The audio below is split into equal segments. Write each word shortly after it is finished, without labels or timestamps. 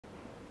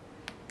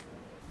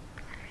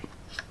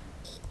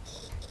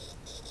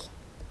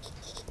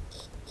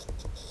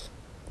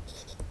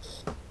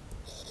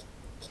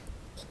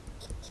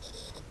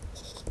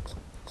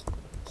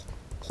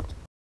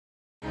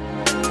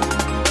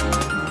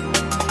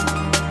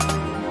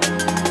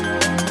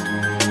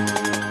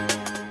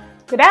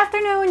Good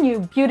afternoon, you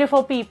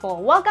beautiful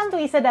people. Welcome to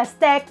LAZADA's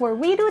Tech, where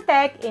we do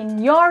tech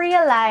in your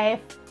real life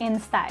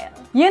in style.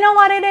 You know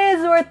what it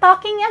is? We're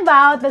talking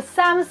about the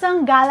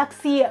Samsung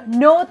Galaxy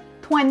Note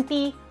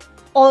 20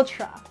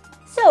 Ultra.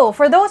 So,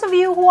 for those of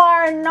you who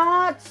are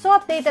not so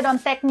updated on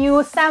tech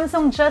news,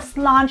 Samsung just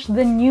launched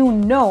the new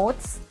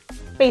Notes.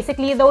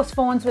 Basically, those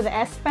phones with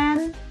the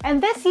SPen.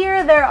 And this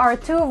year, there are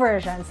two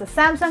versions, the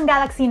Samsung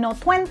Galaxy Note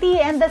 20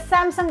 and the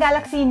Samsung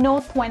Galaxy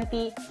Note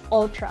 20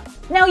 Ultra.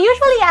 Now,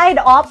 usually I'd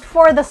opt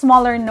for the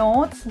smaller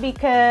Notes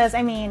because,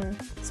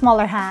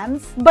 smaller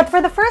hands. But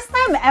for the first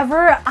time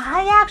ever,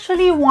 I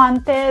actually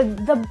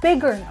wanted the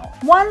bigger Note.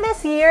 One,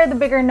 this year, the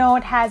bigger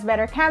Note has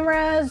better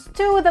cameras.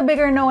 Two, the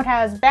bigger Note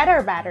has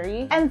better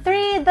battery. And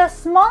three, the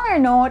smaller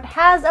Note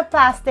has a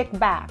plastic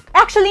back.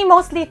 Actually,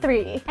 mostly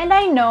three. And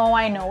I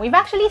know, we've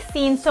actually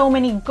seen so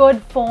many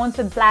good phones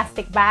with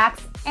plastic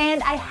backs,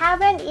 and I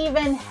haven't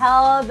even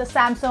held the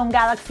Samsung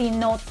Galaxy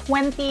Note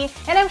 20,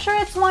 and I'm sure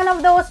it's one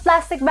of those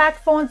plastic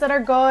back phones that are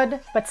good.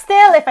 But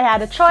still, if I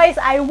had a choice,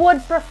 I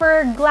would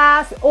prefer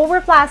glass over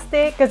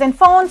plastic, because in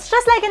phones,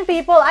 just like in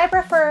people, I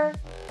prefer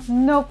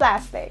no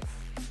plastics.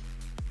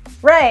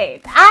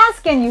 Right,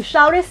 ask and you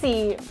shall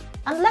receive.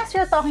 Unless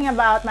you're talking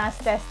about mass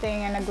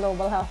testing and a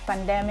global health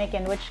pandemic,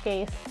 in which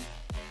case.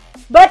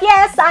 But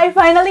yes, I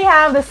finally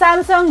have the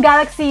Samsung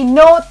Galaxy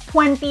Note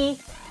 20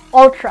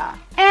 Ultra.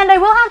 And I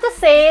will have to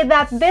say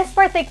that this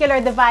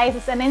particular device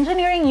is an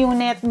engineering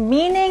unit,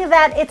 meaning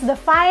that it's the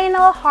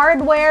final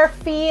hardware,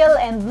 feel,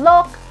 and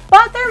look.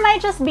 But there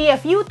might just be a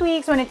few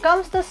tweaks when it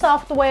comes to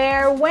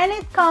software, when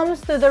it comes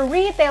to the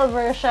retail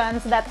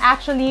versions that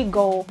actually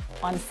go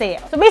on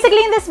sale. So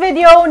basically in this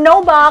video,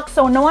 no box,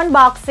 so no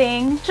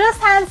unboxing,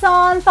 just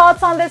hands-on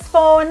thoughts on this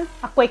phone,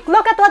 a quick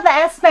look at what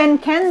the SPen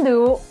can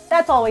do,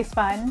 that's always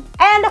fun,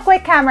 and a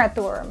quick camera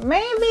tour,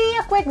 maybe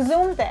a quick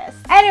zoom test.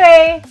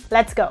 Anyway,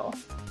 let's go.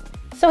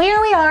 So here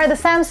we are, the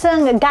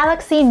Samsung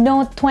Galaxy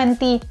Note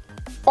 20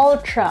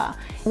 Ultra.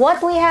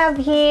 What we have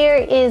here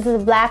is the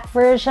black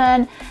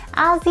version.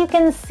 As you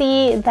can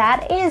see,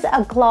 that is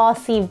a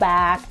glossy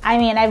back.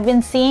 I've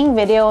been seeing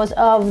videos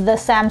of the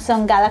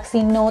Samsung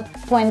Galaxy Note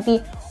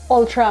 20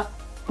 Ultra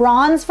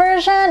bronze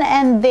version,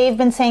 and they've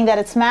been saying that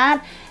it's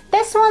matte.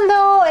 This one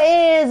though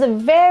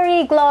is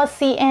very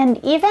glossy and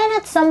even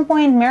at some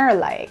point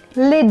mirror-like.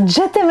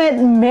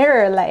 Legitimate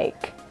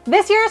mirror-like.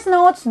 This year's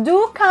Notes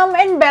do come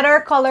in better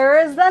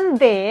colors than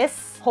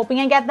this. Hoping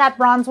I get that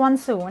bronze one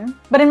soon.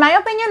 But in my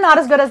opinion, not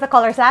as good as the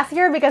colors last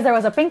year because there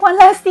was a pink one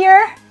last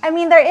year.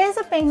 There is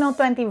a pink Note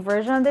 20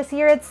 version this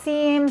year it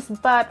seems,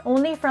 but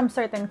only from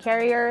certain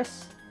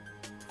carriers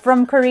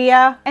from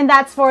Korea. And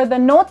that's for the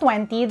Note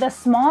 20, the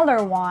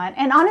smaller one.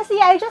 And honestly,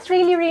 I just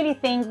really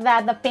think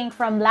that the pink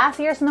from last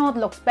year's Note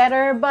looks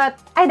better, but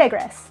I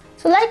digress.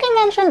 So like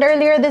I mentioned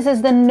earlier, this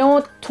is the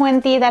Note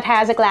 20 that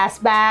has a glass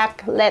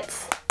back.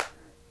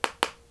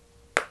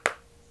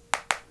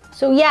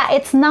 So yeah,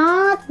 it's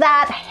not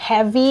that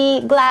heavy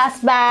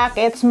glass back,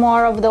 it's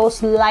more of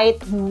those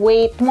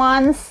lightweight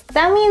ones.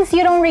 That means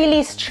you don't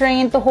really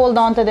strain to hold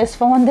on to this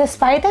phone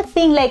despite it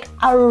being like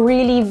a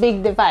really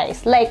big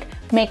device.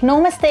 Make no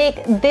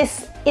mistake,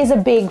 this is a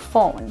big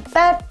phone.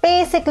 That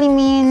basically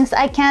means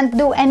I can't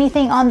do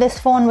anything on this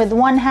phone with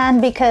one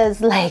hand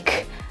because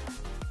look,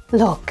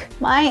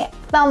 my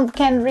thumb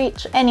can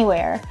reach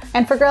anywhere.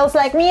 And for girls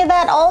like me,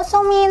 that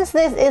also means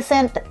this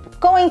isn't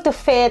going to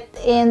fit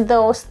in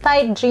those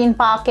tight jean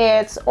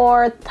pockets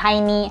or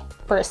tiny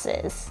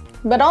purses.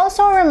 But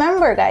also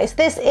remember guys,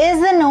 this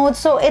is the Note,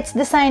 so it's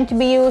designed to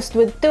be used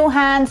with two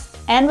hands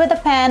and with a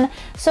pen,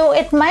 so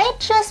it might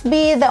just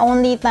be the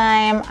only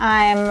time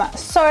I'm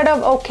sort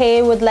of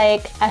okay with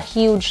a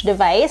huge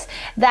device.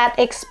 That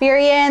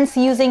experience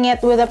using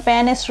it with a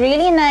pen is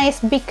really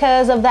nice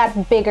because of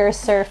that bigger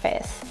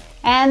surface.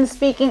 And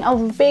speaking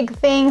of big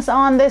things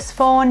on this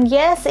phone,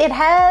 yes, it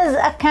has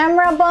a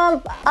camera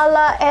bump a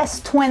la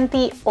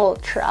S20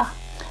 Ultra.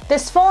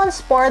 This phone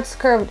sports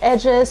curved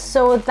edges,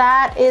 so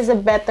that is a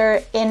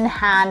better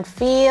in-hand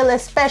feel,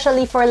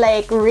 especially for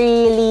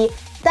really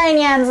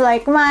tiny hands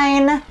like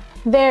mine.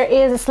 There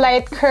is a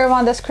slight curve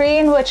on the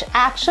screen, which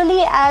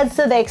actually adds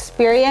to the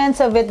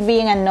experience of it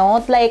being a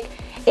Note.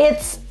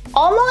 It's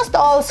almost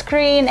all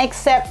screen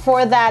except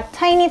for that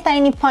tiny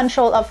punch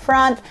hole up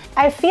front.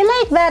 I feel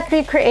like that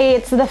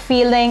recreates the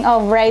feeling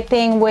of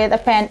writing with a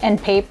pen and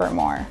paper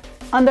more.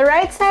 On the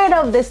right side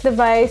of this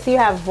device, you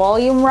have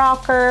volume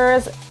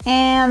rockers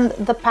and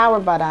the power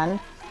button.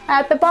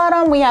 At the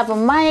bottom, we have a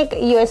mic,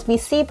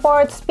 USB-C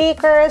port,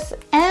 speakers,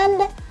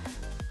 and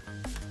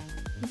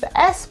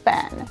the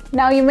SPen.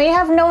 Now, you may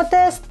have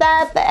noticed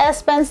that the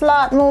SPen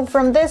slot moved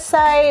from this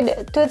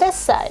side to this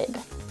side.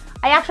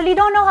 I actually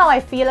don't know how I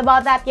feel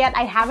about that yet.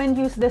 I haven't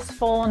used this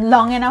phone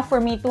long enough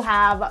for me to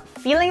have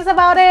feelings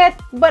about it,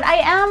 but I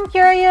am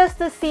curious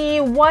to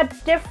see what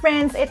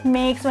difference it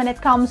makes when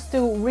it comes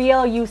to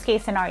real use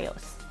case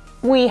scenarios.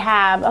 We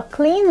have a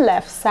clean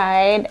left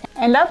side,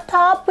 and up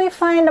top we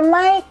find a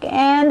mic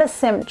and a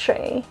SIM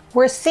tray.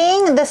 We're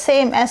seeing the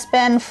same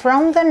SPen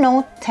from the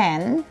Note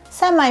 10.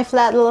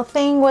 Semi-flat little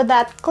thing with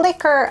that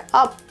clicker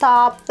up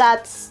top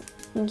that's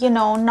you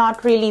know,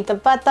 not really the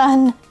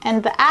button,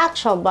 and the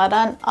actual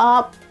button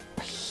up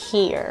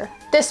here.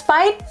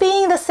 Despite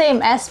being the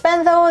same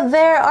SPen though,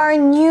 there are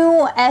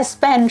new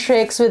SPen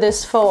tricks with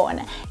this phone.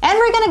 And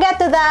we're gonna get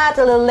to that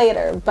a little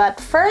later, but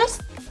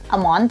first, a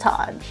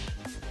montage.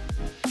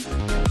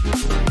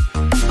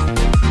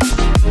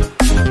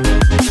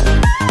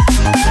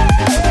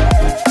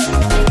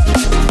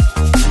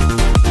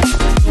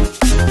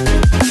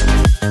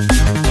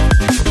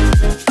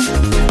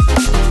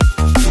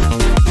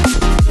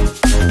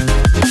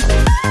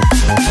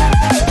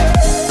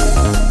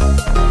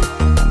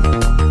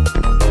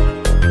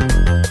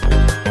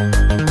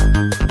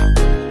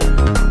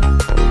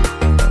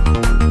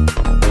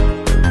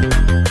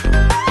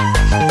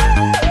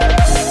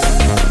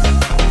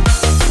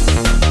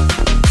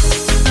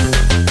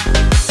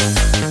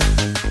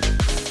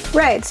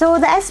 Right, so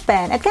the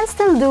SPen, it can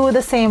still do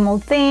the same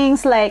old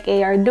things like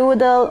AR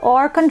doodle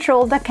or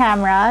control the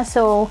camera.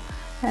 So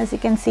as you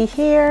can see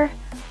here,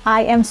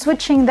 I am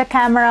switching the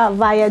camera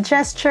via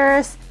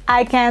gestures.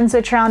 I can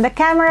switch around the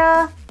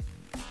camera.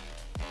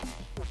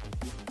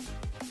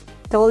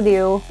 Told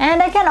you.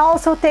 And I can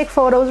also take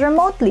photos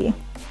remotely.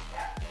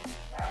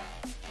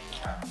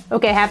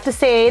 Okay, I have to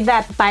say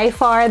that by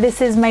far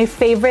this is my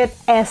favorite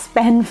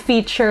SPen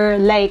feature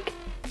like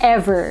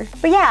ever.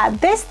 But yeah,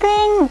 this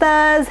thing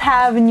does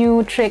have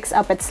new tricks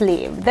up its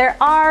sleeve. There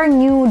are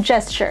new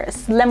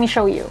gestures. Let me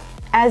show you.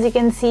 As you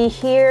can see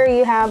here,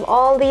 you have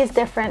all these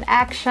different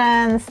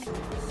actions.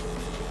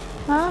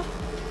 Huh?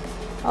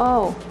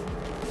 Oh.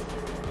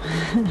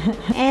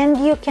 And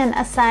you can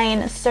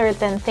assign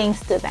certain things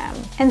to them.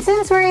 And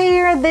since we're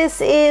here, this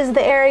is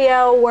the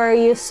area where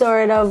you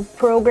sort of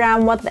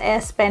program what the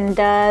SPen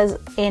does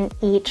in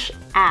each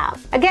app.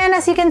 Again,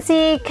 as you can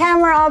see,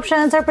 camera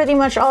options are pretty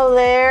much all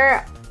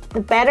there.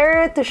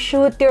 Better to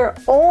shoot your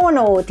own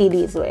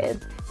OOTDs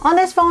with. On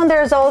this phone,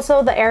 there's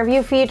also the Air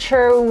View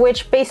feature,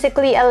 which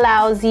basically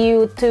allows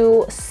you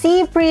to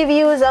see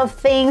previews of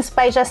things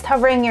by just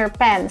hovering your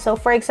pen. So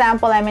for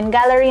example, I'm in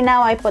gallery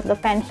now, I put the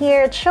pen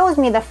here, it shows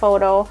me the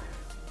photo.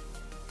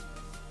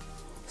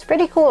 It's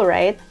pretty cool,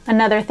 right?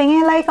 Another thing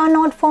I like on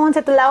Note phones,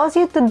 it allows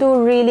you to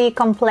do really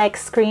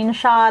complex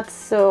screenshots,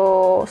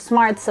 so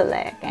Smart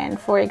Select. And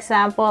for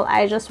example,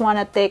 I just want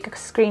to take a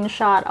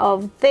screenshot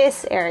of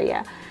this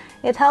area.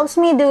 It helps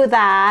me do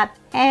that,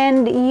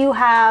 and you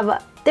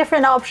have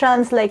different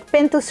options like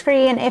pin to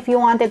screen if you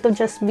want it to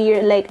just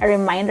be like a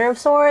reminder of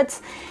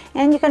sorts,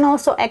 and you can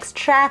also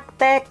extract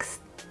text.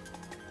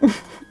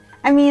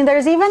 I mean,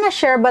 there's even a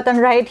share button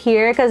right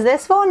here because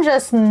this phone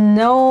just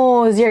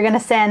knows you're gonna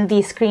send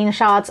these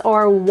screenshots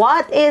or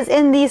what is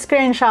in these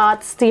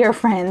screenshots to your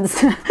friends.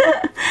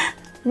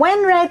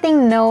 When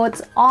writing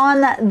notes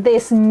on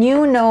this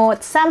new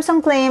Note,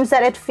 Samsung claims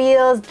that it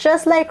feels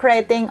just like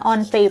writing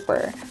on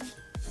paper.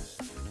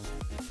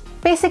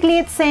 Basically,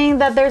 it's saying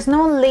that there's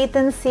no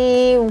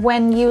latency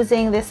when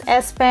using this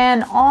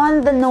SPen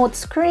on the Note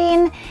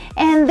screen,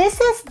 and this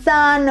is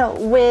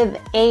done with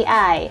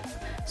AI.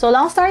 So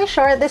long story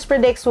short, this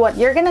predicts what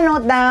you're gonna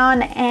note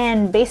down,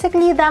 and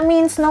basically that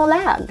means no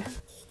lag.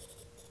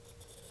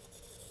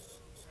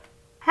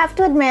 Have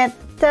to admit,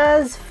 it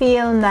does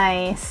feel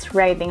nice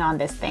writing on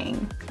this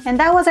thing. And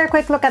that was our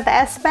quick look at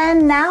the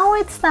SPen. Now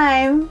it's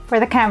time for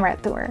the camera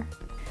tour.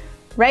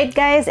 Right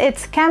guys,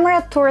 it's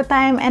camera tour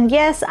time, and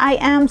yes, I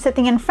am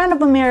sitting in front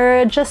of a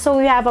mirror just so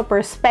you have a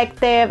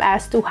perspective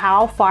as to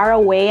how far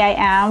away I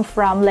am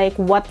from like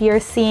what you're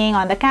seeing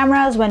on the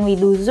cameras when we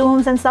do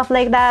zooms and stuff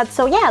like that.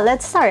 So yeah,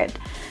 let's start.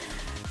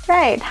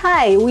 Right,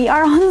 hi, we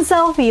are on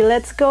selfie.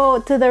 Let's go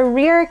to the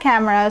rear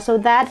camera. So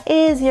that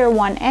is your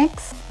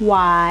 1x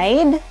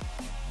wide,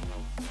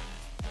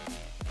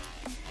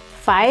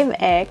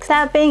 5x.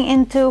 Tapping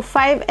into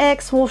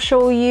 5x will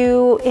show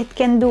you it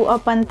can do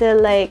up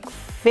until like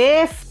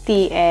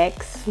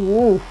 50x.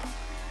 Ooh.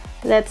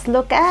 Let's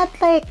look at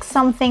like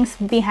some things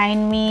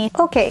behind me.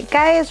 Okay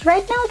guys,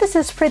 right now this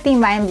is pretty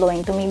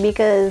mind-blowing to me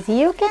because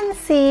you can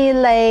see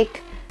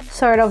like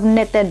sort of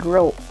knitted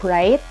rope,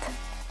 right?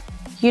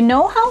 You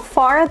know how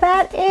far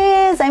that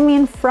is? I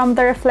mean, from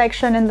the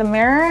reflection in the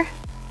mirror.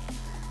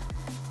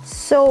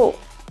 So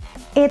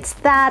it's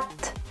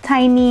that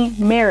tiny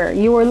mirror.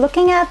 You were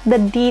looking at the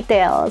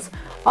details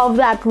of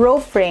that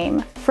rope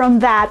frame from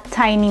that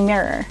tiny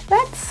mirror.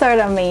 That's sort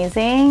of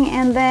amazing.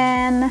 And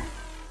then,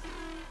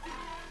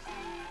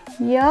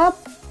 yup,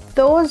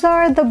 those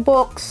are the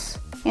books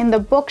in the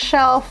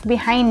bookshelf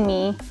behind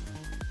me.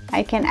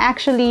 I can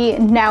actually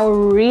now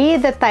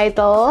read the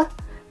title.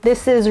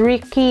 This is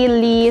Ricky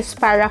Lee's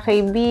Para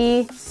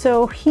KB.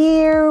 So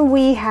here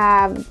we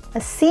have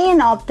a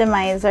scene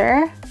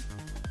optimizer.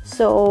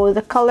 So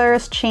the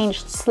colors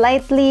changed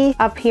slightly.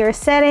 Up here,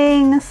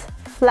 settings,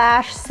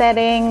 flash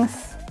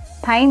settings,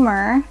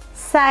 timer,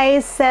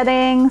 size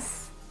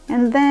settings,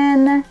 and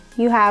then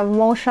you have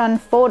motion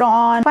photo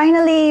on.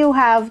 Finally, you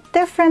have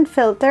different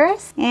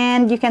filters,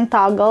 and you can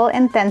toggle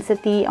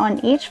intensity on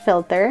each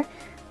filter.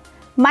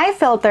 My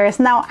filters.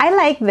 Now, I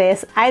like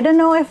this. I don't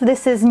know if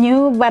this is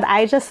new, but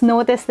I just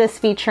noticed this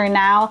feature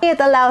now. It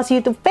allows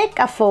you to pick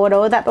a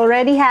photo that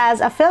already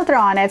has a filter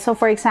on it. So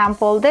for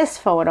example, this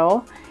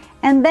photo.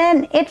 And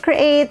then it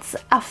creates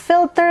a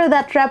filter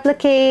that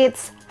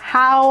replicates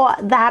how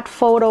that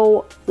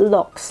photo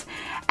looks.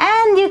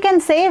 And you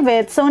can save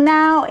it. So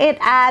now it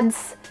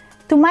adds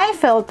to my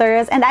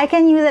filters and I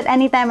can use it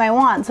anytime I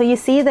want. So you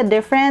see the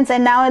difference,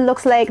 and now it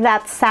looks like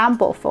that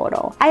sample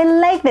photo. I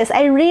like this.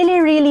 I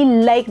really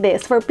like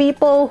this for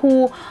people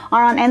who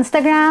are on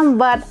Instagram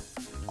but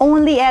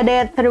only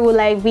edit through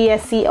like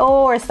VSCO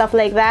or stuff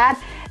like that.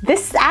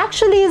 This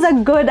actually is a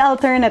good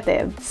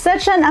alternative.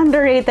 Such an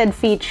underrated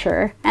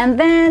feature. And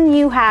then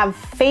you have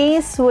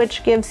face,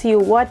 which gives you,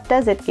 what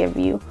does it give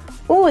you?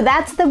 Ooh,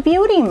 that's the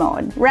beauty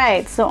mode.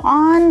 Right, so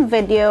on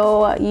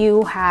video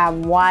you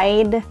have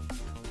wide,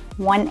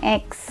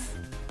 1x,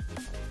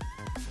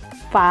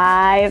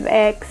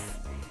 5x,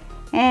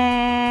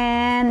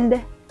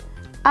 and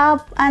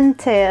up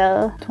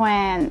until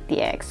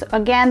 20x. So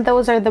again,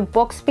 those are the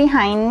books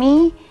behind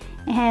me,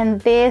 and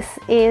this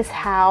is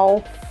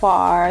how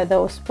far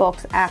those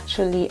books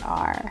actually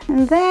are.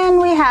 And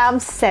then we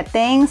have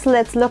settings.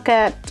 Let's look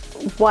at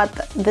what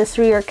this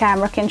rear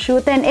camera can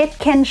shoot in. It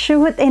can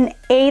shoot in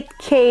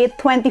 8K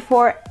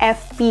 24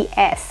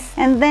 FPS,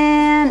 and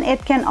then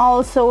it can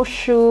also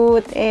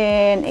shoot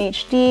in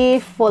HD,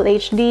 Full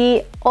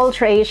HD,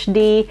 Ultra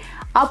HD,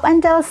 up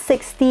until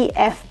 60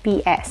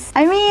 FPS.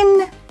 I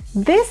mean,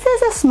 this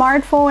is a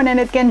smartphone and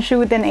it can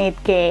shoot in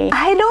 8K.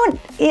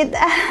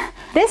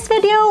 This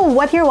video,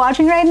 what you're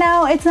watching right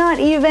now, it's not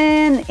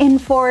even in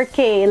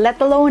 4K,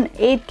 let alone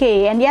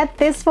 8K, and yet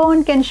this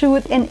phone can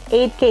shoot in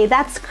 8K.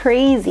 That's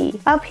crazy.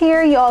 Up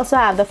here, you also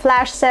have the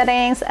flash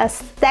settings, a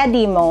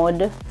steady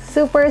mode,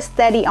 super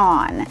steady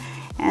on,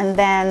 and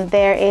then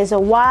there is a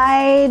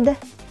wide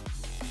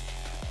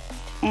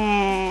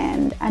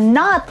and a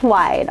not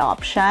wide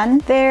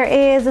option. There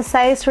is a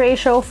size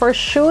ratio for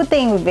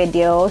shooting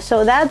video,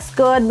 so that's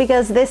good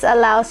because this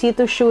allows you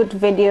to shoot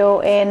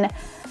video in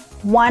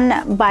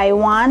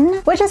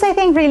 1:1, which is, I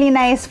think, really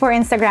nice for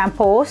Instagram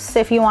posts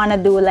if you want to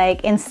do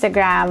like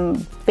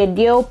Instagram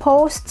video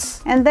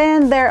posts. And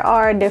then there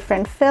are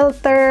different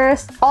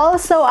filters,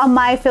 also a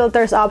my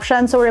filters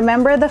option. So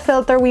remember the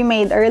filter we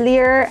made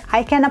earlier?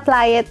 I can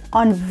apply it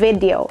on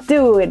video.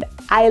 Dude,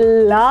 I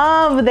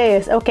love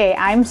this. Okay,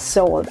 I'm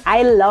sold.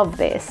 I love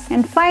this.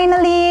 And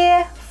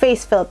finally,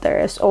 face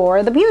filters,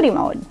 or the beauty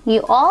mode.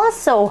 You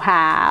also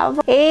have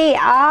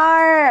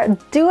AR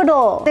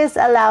doodle. This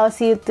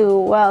allows you to,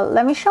 well,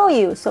 let me show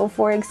you. So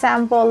for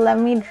example, let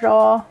me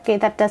draw, okay,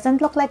 that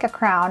doesn't look like a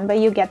crown, but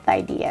you get the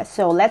idea.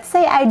 So let's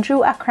say I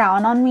drew a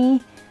crown on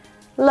me.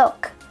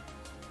 Look,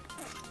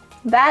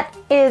 that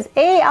is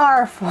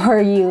AR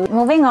for you.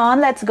 Moving on,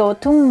 let's go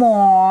to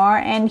more,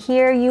 and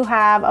here you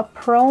have a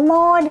pro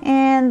mode,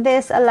 and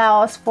this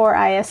allows for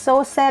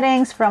ISO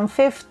settings from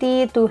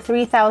 50 to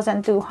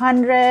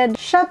 3200,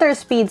 shutter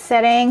speed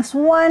settings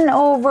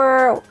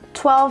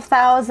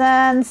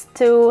 1/12,000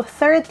 to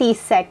 30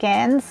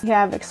 seconds. You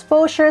have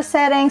exposure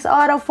settings,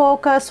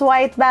 autofocus,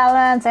 white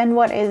balance, and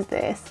what is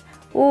this?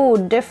 Ooh,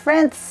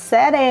 different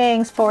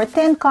settings for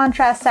tint,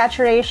 contrast,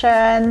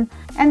 saturation.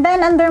 And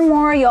then under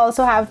more, you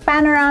also have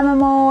panorama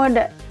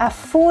mode, a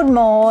food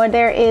mode,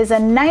 there is a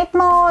night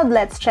mode.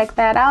 Let's check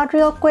that out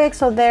real quick.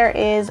 So there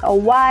is a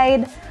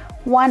wide,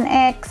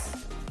 1x,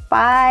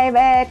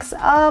 5x,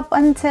 up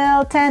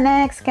until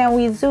 10x. Can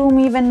we zoom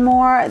even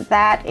more?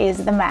 That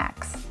is the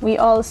max. We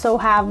also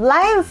have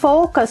live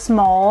focus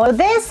mode.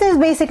 This is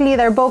basically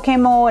their bokeh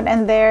mode,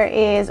 and there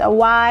is a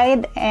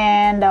wide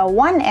and a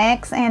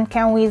 1x. And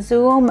can we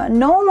zoom?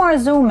 No more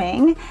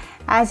zooming.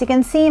 As you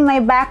can see, my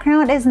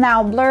background is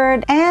now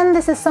blurred, and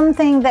this is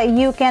something that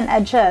you can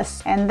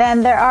adjust. And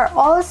then there are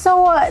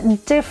also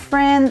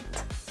different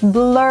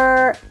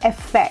blur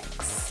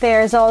effects.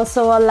 There's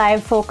also a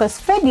live focus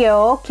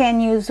video. Can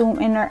you zoom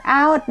in or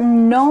out?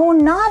 No,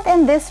 not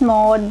in this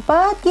mode,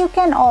 but you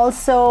can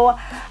also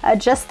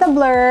adjust the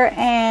blur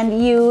and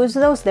use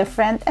those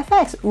different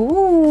effects.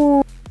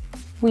 Ooh,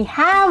 we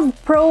have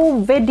Pro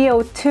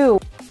Video too.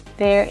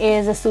 There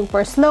is a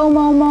super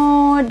slow-mo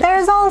mode.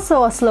 There's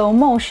also a slow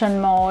motion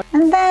mode.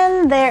 And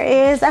then there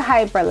is a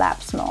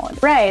hyperlapse mode.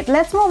 Right,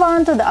 let's move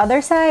on to the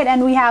other side,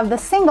 and we have the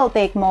single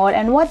take mode.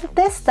 And what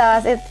this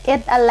does is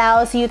it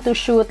allows you to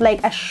shoot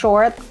like a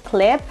short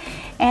clip,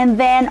 and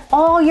then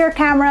all your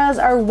cameras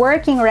are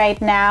working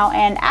right now,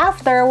 and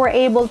after we're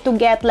able to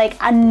get like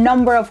a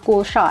number of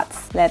cool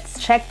shots. Let's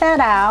check that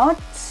out.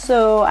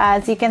 So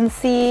as you can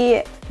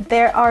see,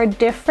 there are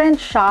different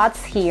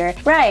shots here.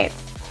 Right.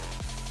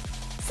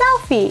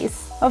 Selfies.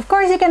 Of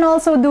course, you can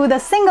also do the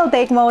single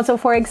take mode. So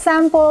for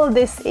example,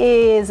 this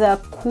is a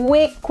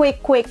quick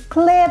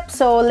clip.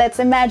 So let's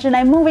imagine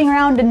I'm moving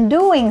around and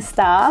doing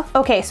stuff.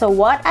 Okay, so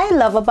what I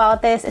love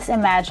about this is,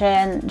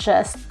 imagine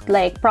just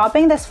like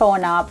propping this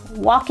phone up,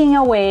 walking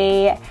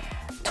away,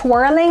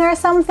 twirling or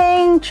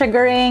something,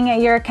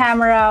 triggering your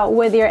camera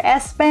with your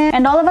SPen,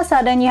 and all of a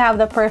sudden you have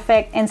the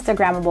perfect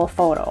Instagrammable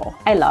photo.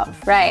 I love.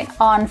 Right,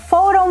 on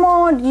photo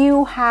mode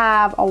you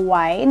have a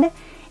wide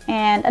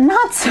and a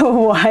not so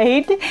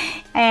wide,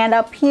 and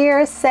up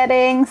here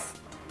settings,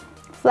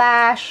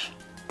 flash,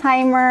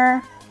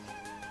 timer,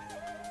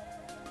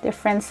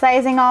 different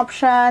sizing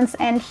options,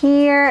 and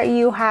here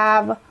you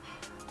have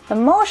the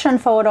motion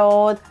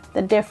photo,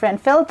 the different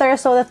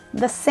filters. So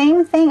the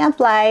same thing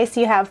applies.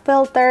 You have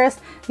filters,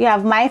 you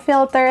have my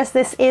filters.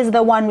 This is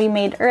the one we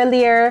made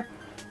earlier.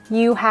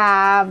 You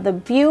have the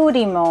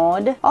beauty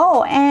mode.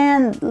 Oh,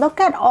 and look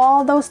at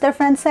all those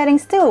different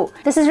settings too.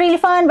 This is really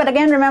fun, but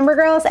again, remember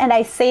girls, and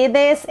I say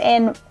this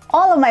in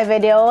all of my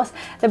videos,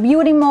 the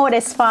beauty mode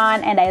is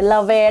fun and I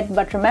love it,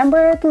 but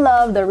remember to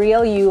love the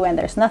real you, and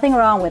there's nothing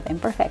wrong with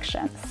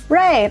imperfections.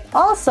 Right,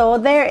 also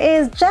there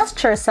is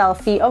gesture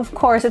selfie. Of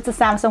course, it's a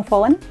Samsung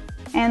phone.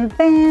 And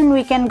then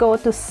we can go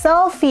to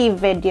selfie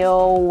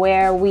video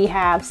where we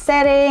have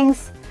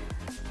settings,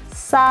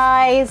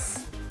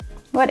 size,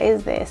 what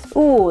is this?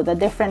 Ooh, the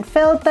different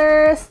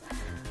filters.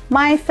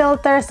 My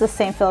filters, the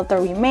same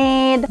filter we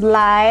made.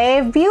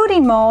 Live beauty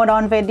mode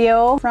on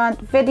video.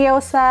 Front video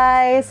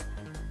size,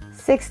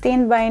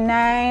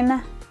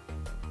 16:9.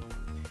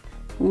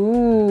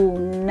 Ooh,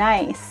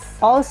 nice.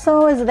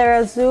 Also, is there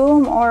a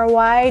zoom or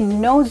wide?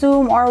 No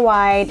zoom or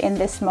wide in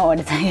this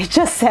mode. I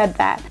just said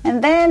that.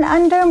 And then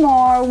under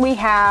more, we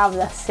have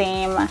the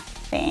same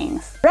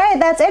things. Right,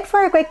 that's it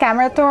for a quick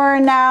camera tour.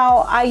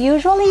 Now, I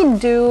usually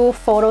do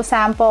photo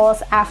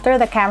samples after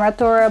the camera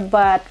tour,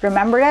 but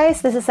remember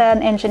guys, this is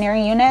an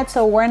engineering unit,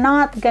 so we're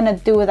not gonna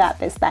do that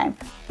this time.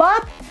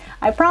 But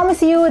I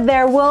promise you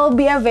there will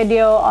be a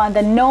video on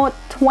the Note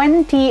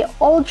 20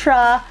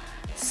 Ultra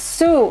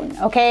soon,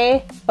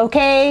 okay?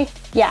 Okay,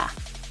 yeah.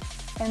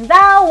 And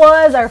that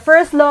was our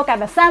first look at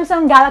the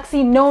Samsung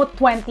Galaxy Note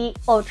 20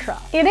 Ultra.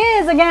 It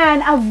is,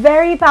 again, a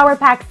very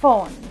power-packed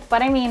phone.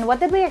 But I mean, what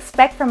did we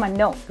expect from a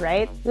Note,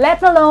 right?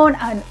 Let alone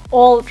an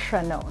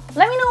Ultra Note.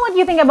 Let me know what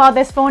you think about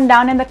this phone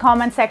down in the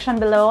comment section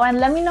below, and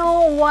let me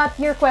know what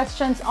your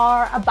questions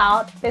are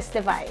about this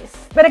device.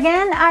 But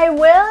again, I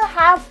will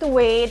have to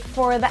wait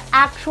for the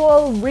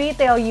actual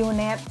retail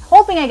unit,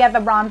 hoping I get the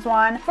bronze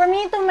one, for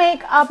me to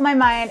make up my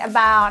mind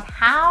about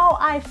how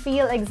I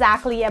feel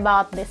exactly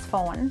about this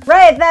phone.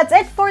 Right, that's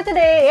it for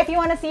today. If you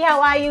want to see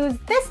how I use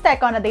this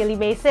tech on a daily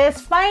basis,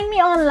 find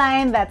me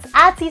online. That's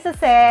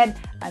 @SisaSaid.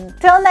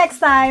 Until next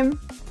time!